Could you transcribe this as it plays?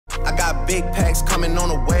got big packs coming on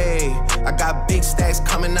the way. I got big stacks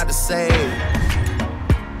coming out to save.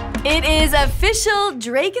 It is official,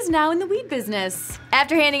 Drake is now in the weed business.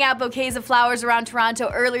 After handing out bouquets of flowers around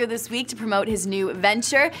Toronto earlier this week to promote his new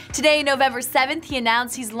venture, today, November 7th, he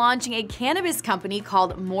announced he's launching a cannabis company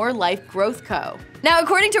called More Life Growth Co. Now,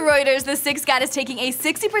 according to Reuters, the Six God is taking a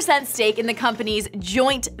 60% stake in the company's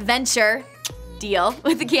joint venture deal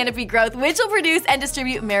with the Canopy Growth, which will produce and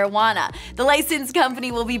distribute marijuana. The licensed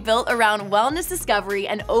company will be built around wellness discovery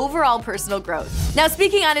and overall personal growth. Now,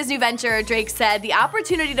 speaking on his new venture, Drake said, "The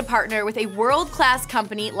opportunity to partner with a world-class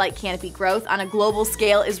company like Canopy Growth on a global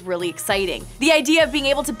scale is really exciting. The idea of being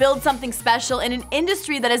able to build something special in an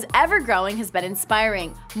industry that is ever-growing has been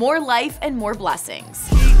inspiring. More life and more blessings."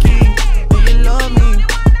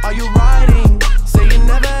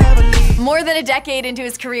 More than a decade into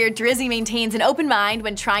his career, Drizzy maintains an open mind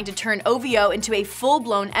when trying to turn OVO into a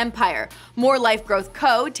full-blown empire. More Life Growth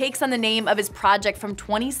Co. takes on the name of his project from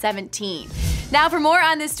 2017. Now, for more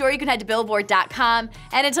on this story, you can head to Billboard.com.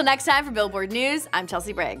 And until next time, for Billboard News, I'm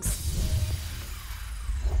Chelsea Briggs.